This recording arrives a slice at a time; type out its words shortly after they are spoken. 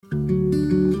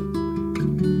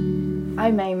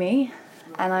I'm Amy,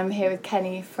 and I'm here with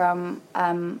Kenny from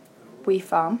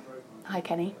WeFarm. Hi,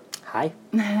 Kenny. Hi.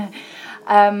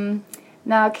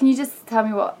 Now, can you just tell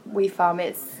me what WeFarm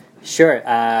is? Sure.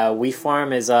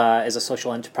 WeFarm is a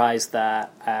social enterprise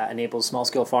that enables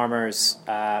small-scale farmers,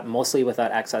 mostly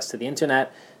without access to the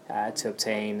internet, to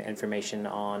obtain information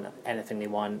on anything they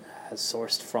want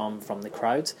sourced from the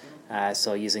crowd.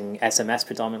 So using SMS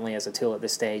predominantly as a tool at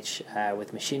this stage,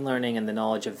 with machine learning and the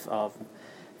knowledge of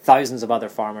thousands of other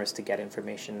farmers to get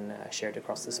information shared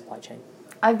across the supply chain.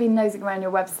 I've been nosing around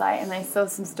your website and I saw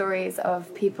some stories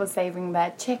of people saving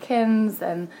their chickens,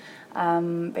 and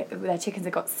their chickens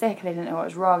had got sick and they didn't know what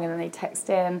was wrong, and then they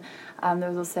text in. There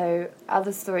was also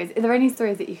other stories. Are there any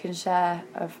stories that you can share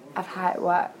of how it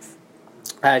works?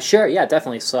 Sure, yeah,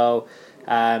 definitely. So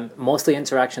mostly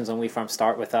interactions on WeFarm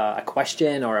start with a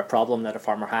question or a problem that a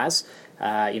farmer has.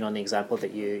 In the example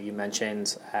that you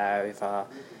mentioned, we've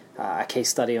a case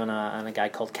study on a guy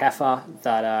called Kefa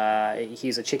that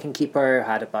he's a chicken keeper,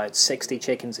 had about 60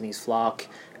 chickens in his flock,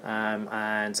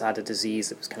 and had a disease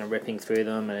that was kind of ripping through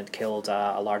them and had killed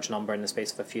a large number in the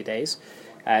space of a few days.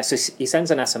 So he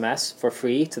sends an SMS for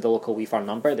free to the local WeFarm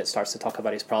number that starts to talk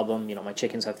about his problem. My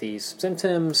chickens have these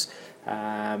symptoms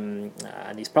and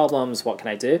these problems. What can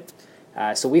I do?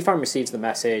 So WeFarm receives the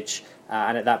message,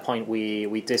 and at that point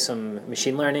we do some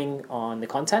machine learning on the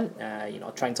content,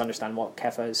 trying to understand what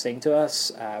Kefa is saying to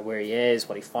us, where he is,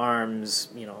 what he farms,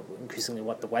 increasingly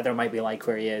what the weather might be like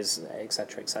where he is,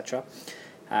 etc., etc.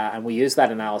 And we use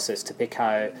that analysis to pick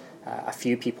out a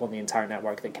few people in the entire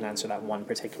network that can answer that one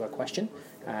particular question.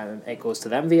 It goes to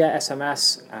them via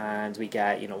SMS, and we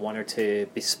get one or two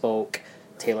bespoke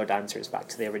tailored answers back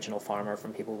to the original farmer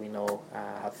from people we know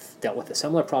have dealt with a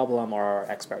similar problem or are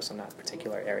experts in that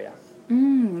particular area.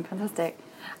 Fantastic.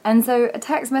 And so a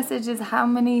text message is how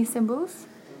many symbols?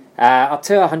 Up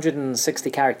to 160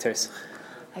 characters.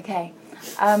 Okay.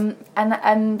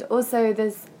 And also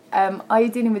there's, are you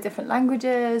dealing with different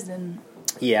languages? And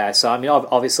Yeah, so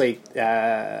obviously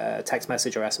text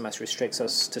message or SMS restricts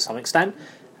us to some extent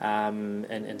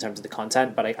in terms of the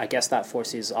content, but I guess that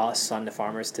forces us and the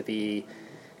farmers to be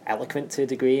eloquent to a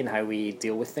degree in how we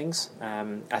deal with things.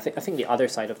 I think the other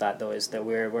side of that though is that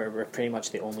we're pretty much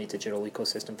the only digital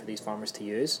ecosystem for these farmers to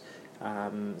use.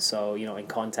 So in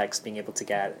context, being able to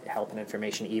get help and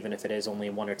information, even if it is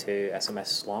only one or two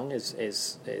SMS long,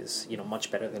 is much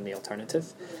better than the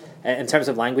alternative. In terms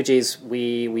of languages,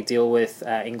 we deal with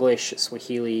English,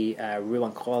 Swahili,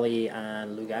 Ruankali,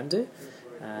 and Luganda.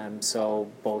 So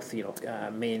both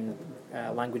main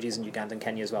languages in Uganda and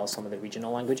Kenya, as well as some of the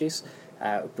regional languages.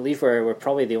 I believe we're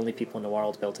probably the only people in the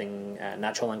world building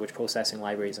natural language processing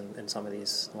libraries in some of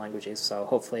these languages. So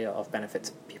hopefully of benefit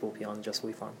to people beyond just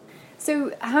WeFarm.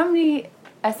 so how many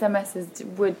SMSs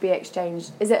would be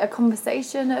exchanged? Is it a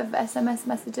conversation of SMS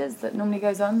messages that normally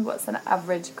goes on? What's an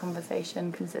average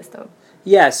conversation consist of?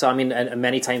 Yeah, so and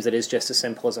many times it is just as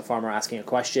simple as a farmer asking a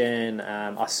question,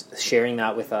 us sharing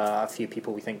that with a few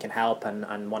people we think can help,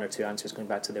 and one or two answers going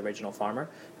back to the original farmer.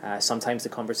 Sometimes the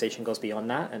conversation goes beyond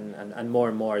that, and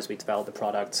more as we develop the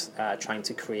product, trying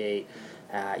to create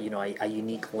a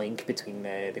unique link between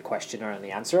the questioner and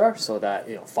the answerer, so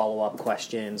that follow-up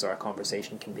questions or a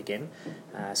conversation can begin.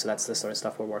 So that's the sort of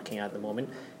stuff we're working at the moment.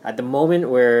 At the moment,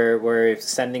 we're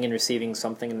sending and receiving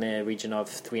something in the region of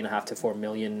 3.5 to 4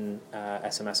 million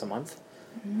SMS a month.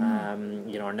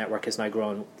 Our network has now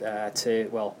grown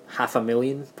to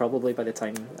 500,000 probably by the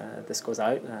time this goes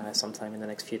out, sometime in the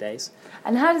next few days.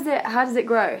 And how does it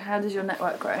grow? How does your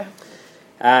network grow?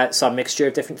 So a mixture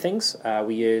of different things.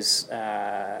 We use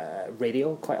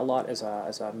radio quite a lot as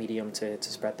a medium to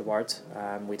spread the word.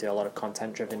 We do a lot of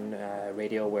content-driven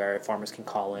radio where farmers can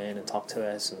call in and talk to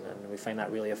us, and we find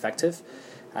that really effective.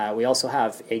 We also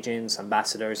have agents,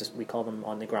 ambassadors, as we call them,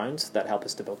 on the ground that help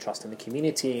us to build trust in the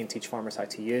community and teach farmers how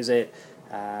to use it.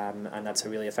 And that's a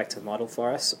really effective model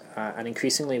for us. And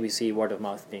increasingly we see word of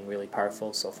mouth being really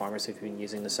powerful, so farmers who've been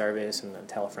using the service and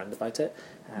tell a friend about it,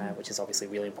 which is obviously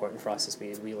really important for us as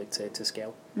we look to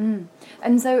scale.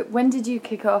 And so when did you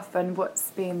kick off, and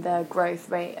what's been the growth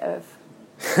rate of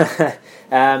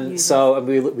so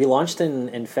we launched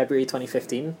in February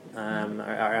 2015.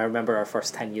 I remember our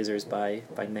first 10 users by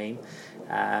name,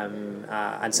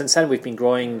 and since then we've been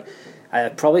growing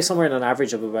probably somewhere in an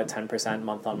average of about 10%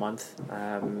 month on month.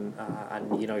 And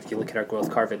if you look at our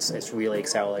growth curve, it's really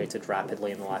accelerated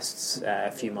rapidly in the last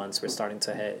few months. We're starting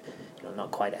to hit not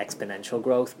quite exponential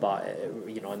growth, but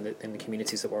in the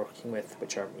communities that we're working with,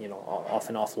 which are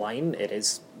often offline, it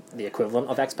is the equivalent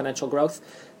of exponential growth.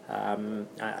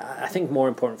 I think more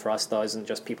important for us though isn't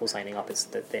just people signing up, it's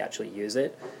that they actually use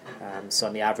it. So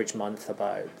in the average month,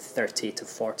 about 30 to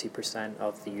 40%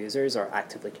 of the users are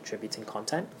actively contributing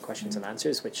content, questions and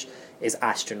answers, which is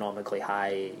astronomically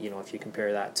high, if you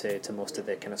compare that to most of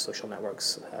the kind of social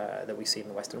networks that we see in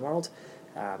the Western world.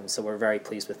 So we're very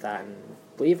pleased with that, and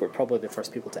believe we're probably the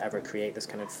first people to ever create this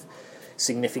kind of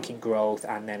significant growth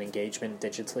and then engagement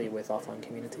digitally with offline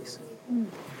communities.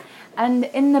 And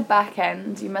in the back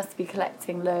end, you must be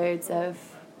collecting loads of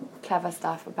clever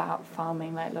stuff about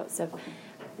farming, like lots of...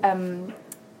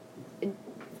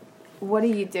 what are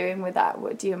you doing with that?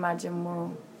 What do you imagine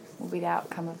will be the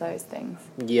outcome of those things?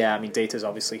 Yeah, data is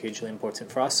obviously hugely important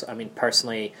for us.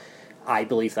 Personally, I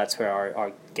believe that's where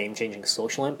our game-changing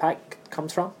social impact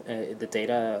comes from. The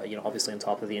data, obviously on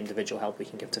top of the individual help we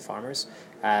can give to farmers,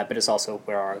 but it's also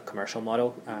where our commercial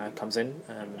model comes in.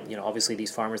 Obviously these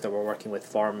farmers that we're working with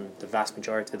farm the vast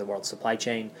majority of the world's supply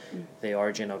chain, the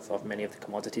origin of many of the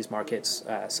commodities markets.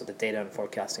 So the data and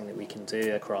forecasting that we can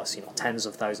do across tens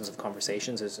of thousands of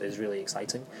conversations is really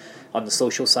exciting. On the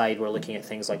social side, we're looking at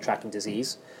things like tracking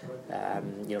disease.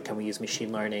 Can we use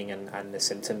machine learning and the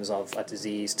symptoms of a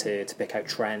disease to pick out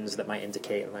trends that might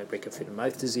indicate an outbreak of foot and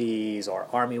mouth disease or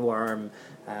armyworm,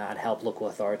 and help local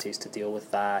authorities to deal with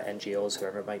that, NGOs,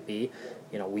 whoever it might be.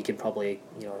 We can probably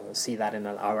see that in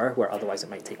an hour, where otherwise it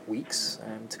might take weeks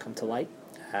to come to light.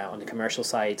 On the commercial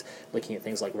side, looking at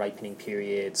things like ripening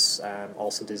periods,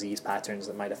 also disease patterns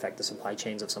that might affect the supply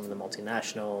chains of some of the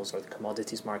multinationals or the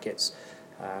commodities markets.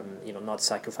 Not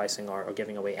sacrificing or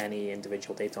giving away any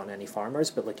individual data on any farmers,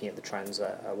 but looking at the trends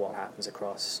at what happens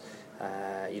across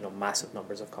massive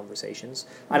numbers of conversations,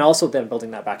 and also then building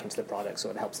that back into the product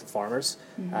so it helps the farmers.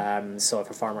 So if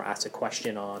a farmer asks a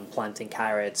question on planting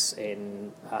carrots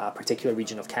in a particular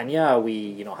region of Kenya,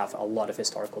 we have a lot of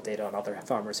historical data on other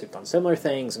farmers who've done similar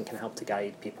things and can help to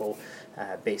guide people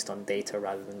based on data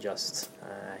rather than just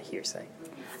hearsay.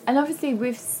 And obviously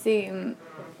we've seen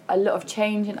a lot of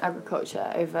change in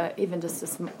agriculture over even just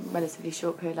a relatively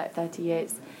short period, like 30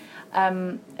 years.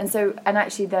 And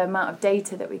actually the amount of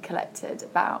data that we collected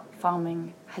about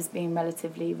farming has been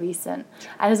relatively recent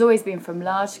and has always been from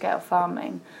large-scale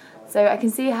farming. So I can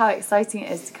see how exciting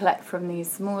it is to collect from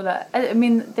these smaller...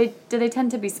 do they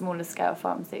tend to be smaller scale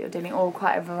farms that you're doing, or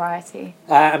quite a variety?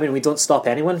 We don't stop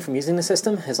anyone from using the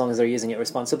system as long as they're using it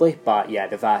responsibly. But yeah,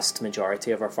 the vast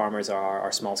majority of our farmers are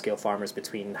small scale farmers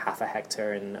between half a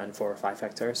hectare and 4 or 5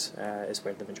 hectares is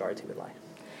where the majority would lie.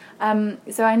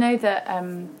 So I know that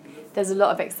there's a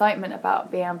lot of excitement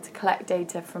about being able to collect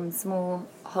data from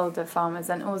smallholder farmers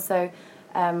and also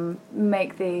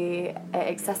make the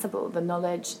accessible the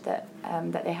knowledge that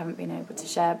they haven't been able to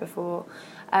share before.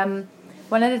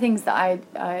 One of the things that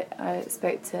I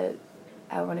spoke to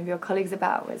one of your colleagues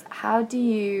about was how do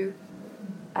you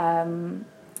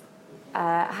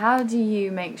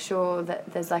make sure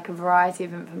that there's like a variety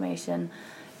of information.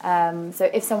 So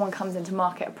if someone comes in to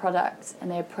market a product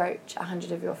and they approach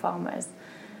 100 of your farmers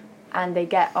and they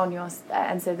get on your...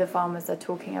 and so the farmers are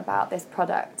talking about this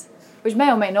product, which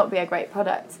may or may not be a great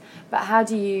product, but how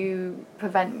do you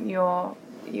prevent your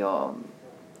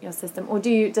system, or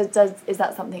is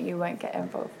that something you won't get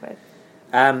involved with?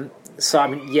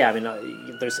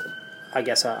 There's, I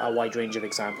guess, a wide range of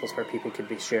examples where people could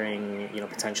be sharing,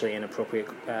 potentially inappropriate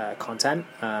content.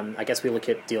 I guess we look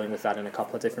at dealing with that in a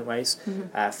couple of different ways.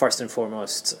 First and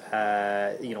foremost,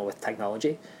 with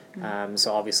technology.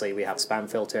 So obviously we have spam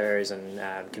filters and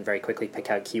can very quickly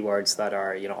pick out keywords that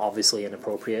are obviously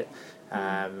inappropriate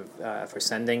for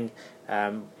sending.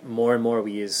 More and more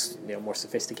we use more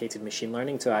sophisticated machine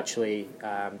learning to actually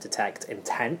detect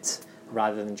intent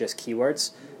rather than just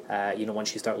keywords.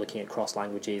 Once you start looking at cross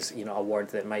languages, a word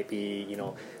that might be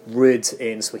rude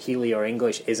in Swahili or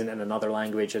English isn't in another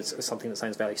language. It's something that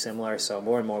sounds very similar. So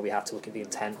more and more we have to look at the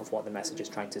intent of what the message is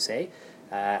trying to say.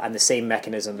 And the same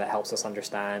mechanism that helps us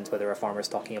understand whether a farmer is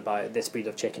talking about this breed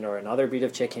of chicken or another breed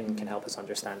of chicken can help us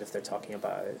understand if they're talking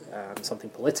about something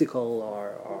political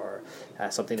or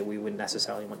something that we wouldn't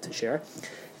necessarily want to share.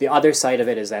 The other side of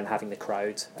it is then having the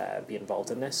crowd be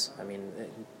involved in this.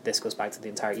 This goes back to the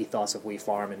entire ethos of We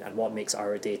Farm, and what makes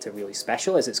our data really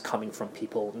special is it's coming from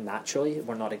people naturally.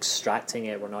 We're not extracting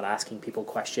it, we're not asking people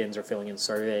questions or filling in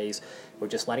surveys. We're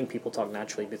just letting people talk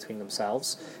naturally between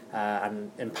themselves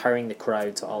and empowering the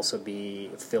crowd to also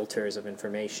be filters of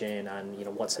information, and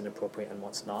what's inappropriate and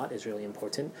what's not is really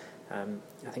important.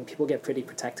 I think people get pretty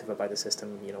protective about the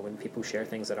system. When people share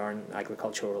things that aren't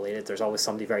agricultural related, there's always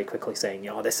somebody very quickly saying,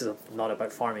 this is not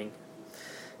about farming.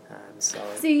 So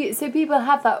people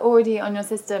have that already on your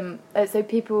system. So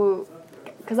people,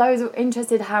 because I was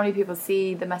interested how many people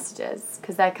see the messages,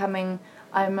 because they're coming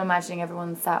I'm imagining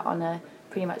everyone's sat on a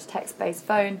pretty much text-based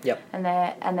phone, Yep.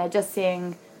 and they're just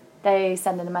seeing, they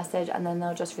send in a message and then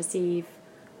they'll just receive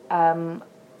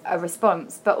a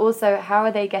response. But also, how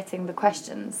are they getting the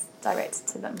questions directed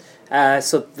to them?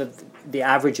 So the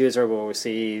average user will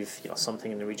receive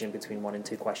something in the region between 1 and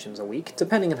 2 questions a week,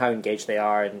 depending on how engaged they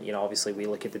are. And obviously we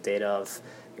look at the data of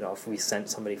if we sent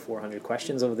somebody 400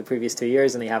 questions over the previous 2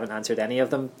 years and they haven't answered any of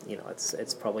them,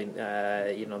 it's probably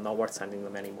not worth sending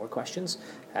them any more questions.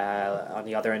 On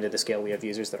the other end of the scale, we have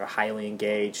users that are highly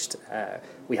engaged.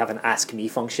 We have an Ask Me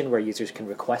function where users can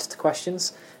request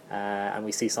questions, and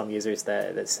we see some users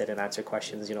that sit and answer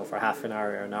questions for half an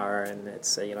hour or an hour, and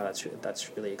it's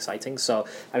that's really exciting. So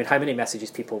I mean, how many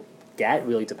messages people get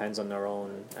really depends on their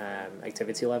own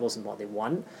activity levels and what they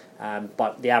want,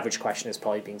 but the average question is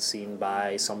probably being seen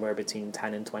by somewhere between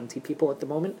 10 and 20 people at the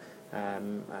moment.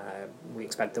 We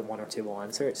expect that 1 or 2 will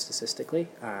answer it statistically,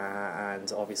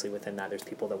 and obviously within that there's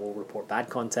people that will report bad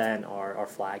content or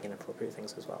flag inappropriate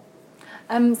things as well.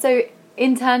 So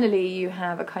internally you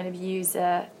have a kind of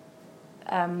user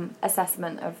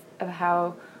assessment of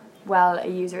how well a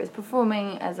user is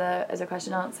performing as a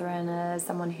question answer and as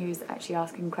someone who's actually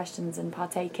asking questions and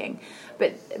partaking,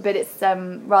 but it's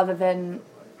rather than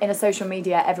in a social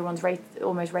media everyone's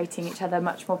almost rating each other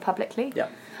much more publicly. Yeah.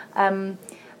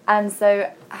 And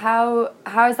so how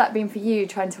has that been for you,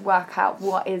 trying to work out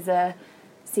what is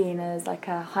seen as like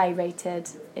a high rated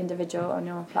individual on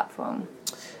your platform?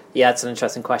 Yeah, it's an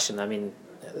interesting question. I mean,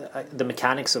 the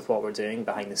mechanics of what we're doing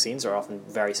behind the scenes are often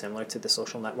very similar to the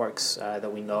social networks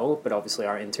that we know, but obviously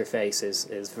our interface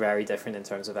is very different in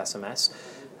terms of SMS.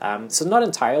 So not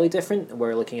entirely different.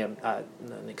 We're looking at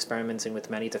and experimenting with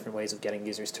many different ways of getting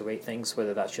users to rate things,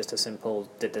 whether that's just a simple,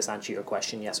 did this answer your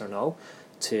question, yes or no,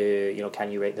 to,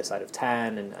 can you rate this out of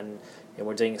 10, and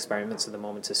we're doing experiments at the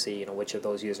moment to see, which of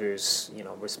those users,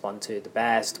 respond to the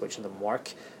best, which of them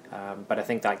work. But I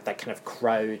think that kind of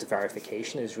crowd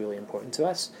verification is really important to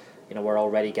us. We're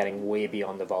already getting way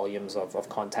beyond the volumes of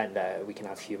content that we can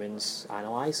have humans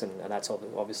analyze, and that's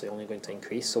obviously only going to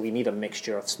increase. So we need a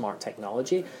mixture of smart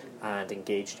technology and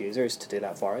engaged users to do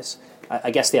that for us. I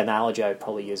guess the analogy I would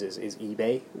probably use is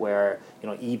eBay, where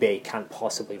eBay can't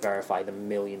possibly verify the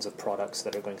millions of products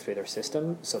that are going through their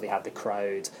system, so they have the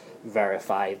crowd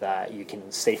verify that you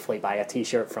can safely buy a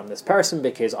t-shirt from this person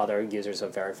because other users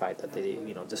have verified that they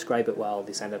describe it well,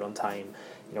 they send it on time.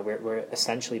 We're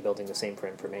essentially building the same for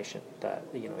information, that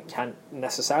it can't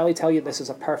necessarily tell you this is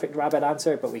a perfect rabbit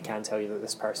answer, but we can tell you that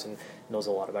this person knows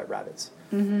a lot about rabbits.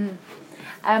 Mm-hmm.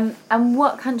 And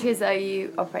what countries are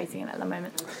you operating in at the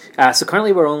moment? So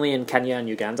currently we're only in Kenya and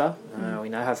Uganda. We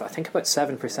now have, I think, about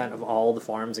 7% of all the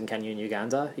farms in Kenya and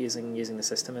Uganda using the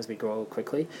system as we grow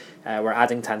quickly. We're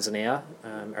adding Tanzania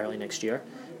early next year.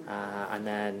 And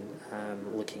then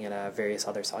looking at various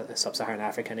other sub-Saharan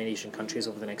African and Asian countries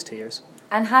over the next 2 years.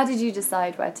 And how did you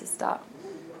decide where to start?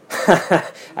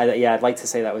 I'd like to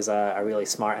say that was a really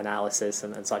smart analysis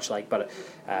and such like, but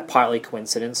partly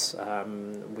coincidence.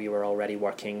 We were already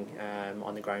working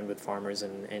on the ground with farmers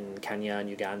in Kenya and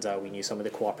Uganda. We knew some of the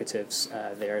cooperatives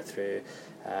there through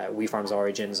We Farms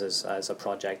Origins as a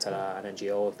project at an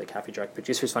NGO, the Cafe Direct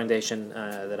Producers Foundation,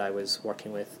 that I was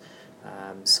working with.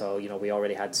 So we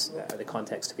already had the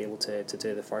context to be able to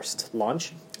do the first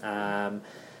launch,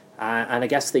 and I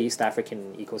guess the East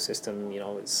African ecosystem,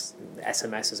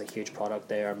 SMS is a huge product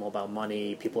there, mobile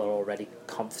money, people are already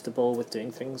comfortable with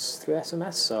doing things through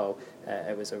SMS, so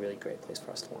it was a really great place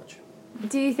for us to launch.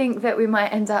 Do you think that we might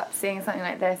end up seeing something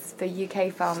like this for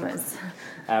UK farmers?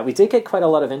 We did get quite a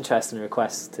lot of interest and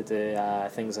requests to do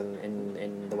things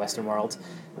in the Western world.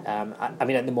 I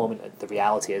mean, at the moment, the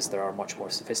reality is there are much more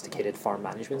sophisticated farm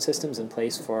management systems in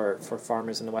place for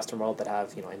farmers in the Western world that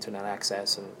have internet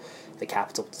access and the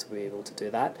capital to be able to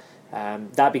do that.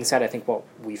 That being said, I think what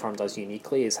WeFarm does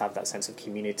uniquely is have that sense of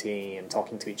community and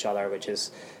talking to each other, which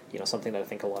is something that I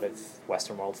think a lot of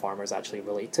Western world farmers actually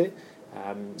relate to.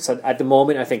 So at the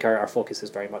moment, I think our focus is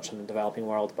very much on the developing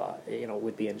world, but it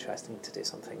would be interesting to do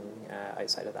something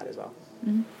outside of that as well.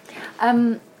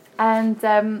 Mm-hmm.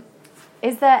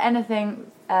 Is there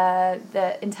anything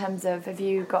that, in terms of, have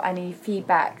you got any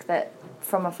feedback that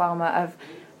from a farmer of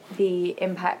the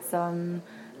impacts on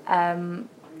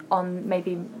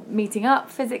maybe meeting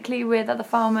up physically with other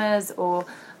farmers, or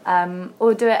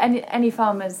do any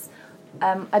farmers?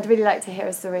 I'd really like to hear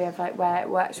a story of where it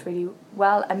works really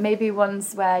well, and maybe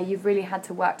ones where you've really had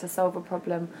to work to solve a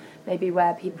problem, maybe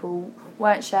where people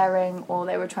weren't sharing or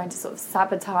they were trying to sort of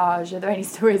sabotage. Are there any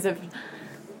stories of?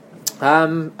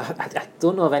 I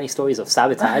don't know of any stories of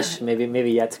sabotage.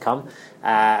 maybe yet to come.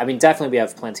 I mean, definitely we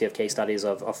have plenty of case studies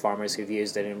of farmers who've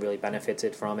used it and really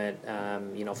benefited from it.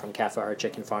 From Kefa, our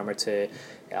chicken farmer, to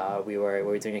we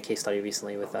were doing a case study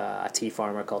recently with a tea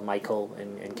farmer called Michael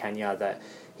in Kenya that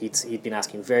he'd been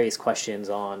asking various questions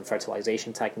on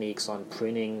fertilization techniques, on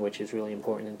pruning, which is really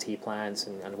important in tea plants,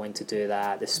 and when to do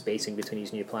that, the spacing between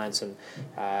these new plants, and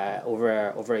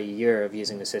over a year of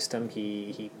using the system,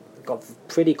 he got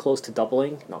pretty close to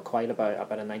doubling, not quite, about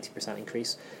a 90%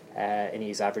 increase in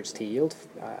his average tea yield,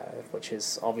 which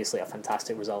is obviously a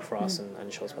fantastic result for us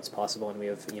and shows what's possible. And we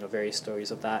have various stories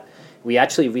of that. We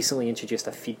actually recently introduced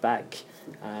a feedback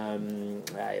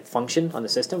function on the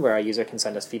system where a user can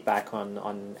send us feedback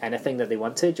on anything that they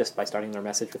want to just by starting their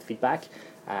message with feedback.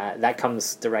 That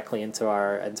comes directly into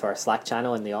our Slack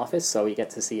channel in the office, so we get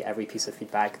to see every piece of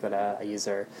feedback that a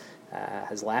user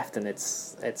has left, and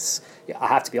it's I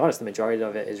have to be honest, the majority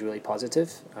of it is really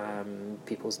positive.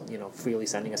 People freely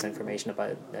sending us information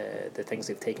about the things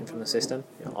they've taken from the system.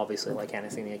 Obviously, like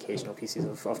anything, the occasional pieces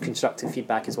of constructive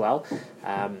feedback as well.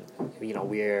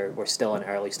 We're still an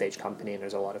early stage company, and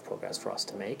there's a lot of progress for us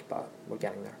to make, but we're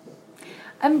getting there.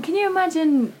 Can you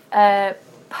imagine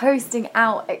posting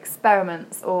out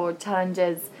experiments or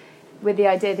challenges with the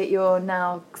idea that you're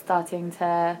now starting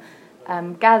to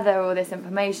gather all this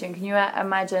information? Can you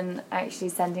imagine actually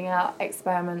sending out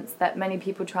experiments that many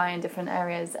people try in different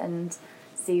areas and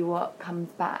see what comes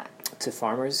back? To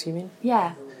farmers, you mean?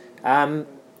 Yeah.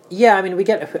 Yeah, I mean, we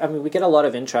get a lot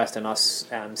of interest in us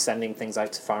sending things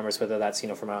out to farmers, whether that's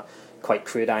from a quite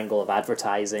crude angle of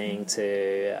advertising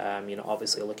to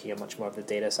obviously looking at much more of the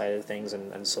data side of things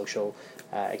and social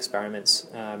experiments.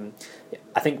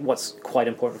 I think what's quite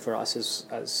important for us is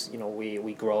as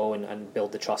we grow and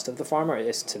build the trust of the farmer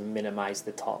is to minimize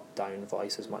the top down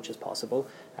voice as much as possible.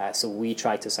 So we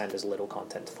try to send as little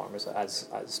content to farmers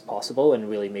as possible and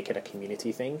really make it a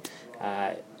community thing.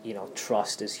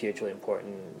 Trust is hugely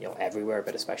important everywhere,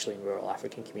 but especially in rural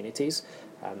African communities.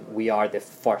 We are the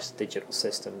first digital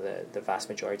system that the vast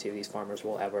majority of these farmers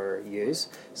will ever use.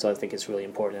 So I think it's really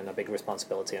important and a big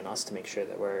responsibility on us to make sure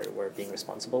that we're being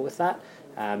responsible with that.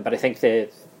 But I think the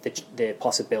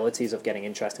possibilities of getting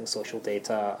interesting social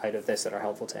data out of this that are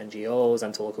helpful to NGOs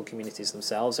and to local communities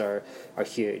themselves are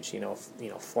huge.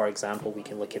 For example, we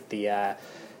can look at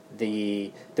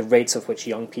the rates of which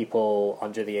young people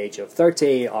under the age of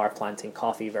 30 are planting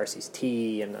coffee versus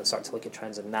tea, and start to look at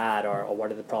trends in that, or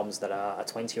what are the problems that a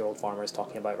 20-year-old farmer is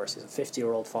talking about versus a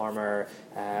 50-year-old farmer,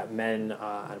 men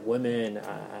and women,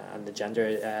 and the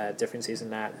gender differences in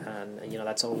that. And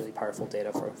that's all really powerful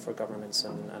data for governments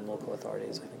and local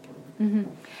authorities, I think.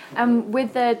 Mm-hmm.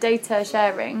 With the data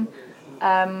sharing,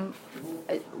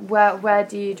 where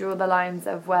do you draw the lines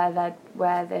of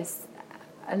where this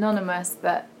anonymous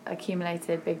but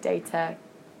accumulated big data,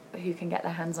 who can get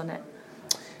their hands on it?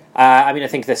 I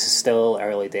think this is still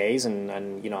early days, and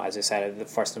as I said, the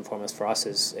first and foremost for us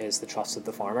is the trust of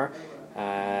the farmer.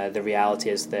 The reality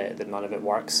is that none of it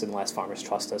works unless farmers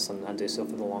trust us and do so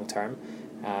for the long term.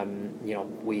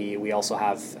 We also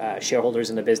have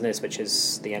shareholders in the business, which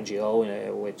is the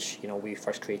NGO, which we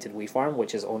first created WeFarm,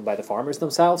 which is owned by the farmers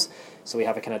themselves. So we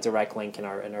have a kind of direct link in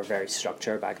our very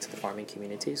structure back to the farming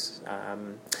communities.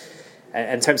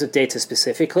 In terms of data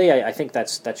specifically, I think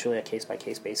that's really a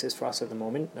case-by-case basis for us at the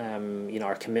moment.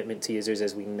 Our commitment to users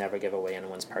is we never give away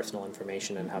anyone's personal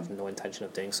information and have no intention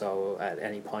of doing so at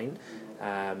any point.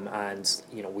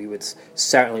 We would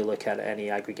certainly look at any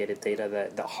aggregated data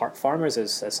that hurt farmers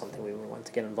as something we would want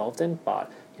to get involved in. But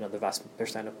the vast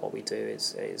percent of what we do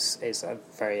is a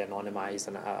very anonymized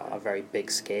and a very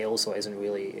big scale, so it isn't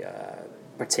really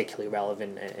particularly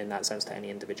relevant in that sense to any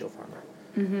individual farmer.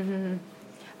 Mm-hmm.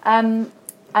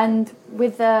 And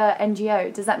with the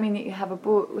NGO, does that mean that you have a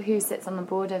board? Who sits on the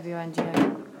board of your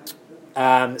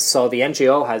NGO? So the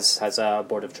NGO has a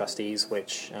board of trustees,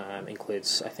 which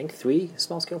includes, I think, 3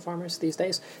 small-scale farmers these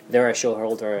days. They're a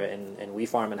shareholder in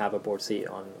WeFarm and have a board seat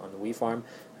on the WeFarm.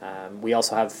 We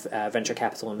also have venture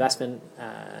capital investment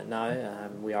now.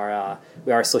 We are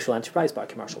a social enterprise, but a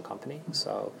commercial company.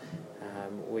 So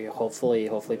we're hopefully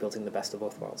building the best of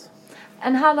both worlds.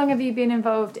 And how long have you been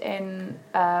involved in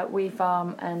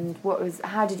WeFarm, and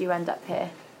how did you end up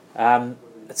here?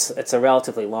 It's a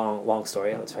relatively long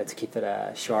story. I'll try to keep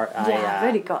it short. I've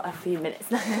only got a few minutes.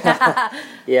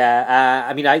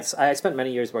 I spent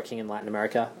many years working in Latin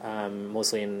America,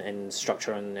 mostly in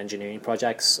structure and engineering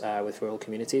projects with rural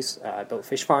communities. I built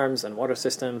fish farms and water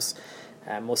systems,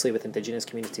 mostly with indigenous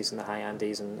communities in the high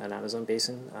Andes and Amazon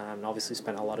basin. And obviously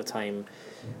spent a lot of time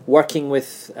working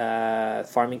with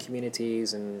farming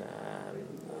communities and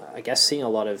I guess seeing a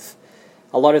lot of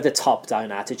a lot of the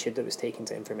top-down attitude that was taken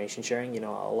to information sharing. You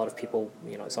know, a lot of people,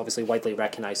 you know, it's obviously widely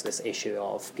recognized, this issue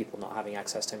of people not having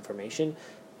access to information,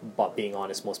 but being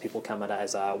honest, most people come at it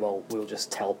as well, we'll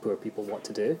just tell poor people what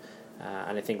to do.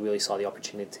 And I think really saw the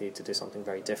opportunity to do something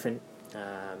very different.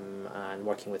 And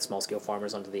working with small-scale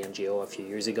farmers under the NGO a few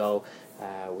years ago,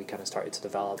 we kind of started to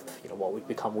develop, you know, what would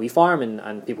become WeFarm,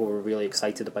 and people were really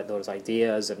excited about those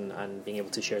ideas and being able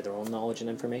to share their own knowledge and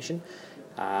information.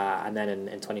 And then in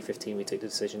 2015, we took the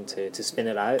decision to spin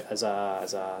it out as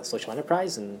a social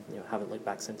enterprise, and you know, haven't looked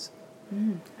back since.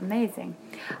 Amazing.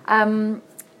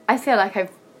 I feel like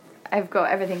I've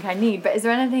got everything I need, but is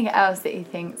there anything else that you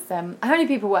think? How many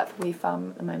people work for WeFarm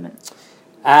at the moment?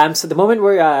 So at the moment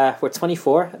we're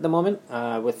 24 at the moment,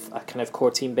 with a kind of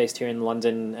core team based here in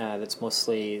London that's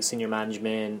mostly senior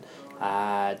management,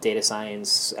 data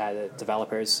science,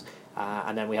 developers,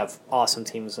 and then we have awesome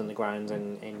teams on the ground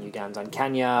in Uganda and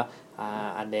Kenya,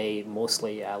 and they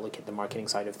mostly look at the marketing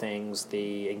side of things,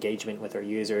 the engagement with our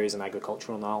users and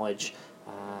agricultural knowledge,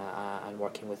 and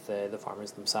working with the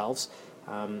farmers themselves.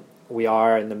 We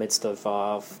are in the midst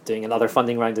of doing another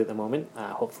funding round at the moment.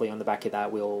 Hopefully on the back of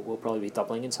that we'll probably be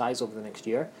doubling in size over the next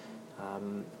year.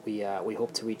 We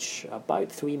hope to reach about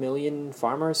 3 million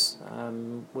farmers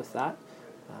with that.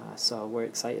 So we're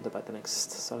excited about the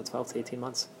next sort of 12 to 18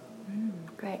 months.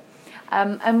 Great.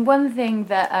 And one thing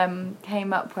that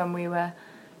came up when we were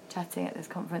chatting at this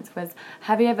conference was,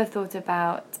 have you ever thought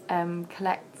about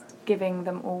giving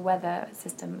them all weather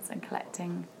systems and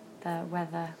collecting the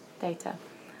weather data?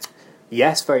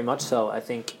 Yes, very much so.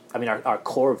 I mean, our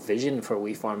core vision for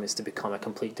WeFarm is to become a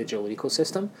complete digital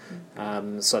ecosystem.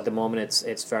 So at the moment,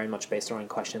 it's very much based around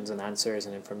questions and answers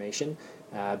and information.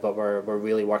 But we're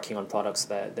really working on products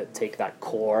that take that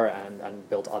core and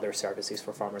build other services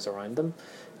for farmers around them.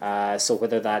 So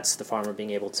whether that's the farmer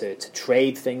being able to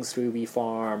trade things through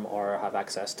WeFarm, or have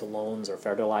access to loans or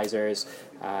fertilizers,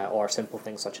 or simple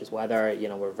things such as weather, you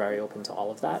know, we're very open to all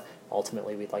of that.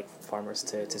 Ultimately, we'd like farmers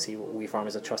to see WeFarm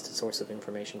as a trusted source of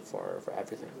information for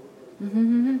everything.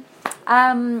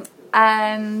 And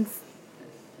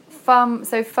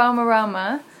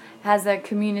Farmerama has a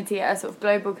community, a sort of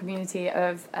global community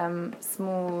of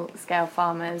small-scale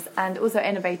farmers and also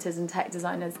innovators and tech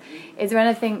designers. Is there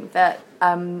anything that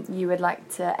you would like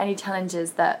to, any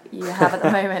challenges that you have at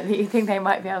the moment that you think they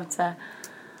might be able to?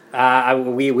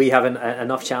 We have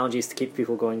enough challenges to keep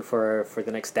people going for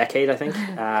the next decade, I think.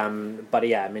 But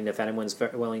yeah, I mean, if anyone's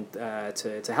willing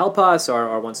to help us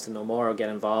or wants to know more or get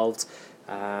involved,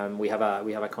 we have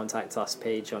a contact us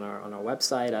page on our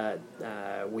website at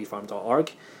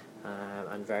wefarm.org.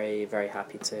 I'm very, very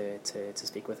happy to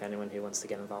speak with anyone who wants to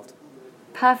get involved.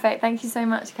 Perfect. Thank you so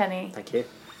much, Kenny. Thank you.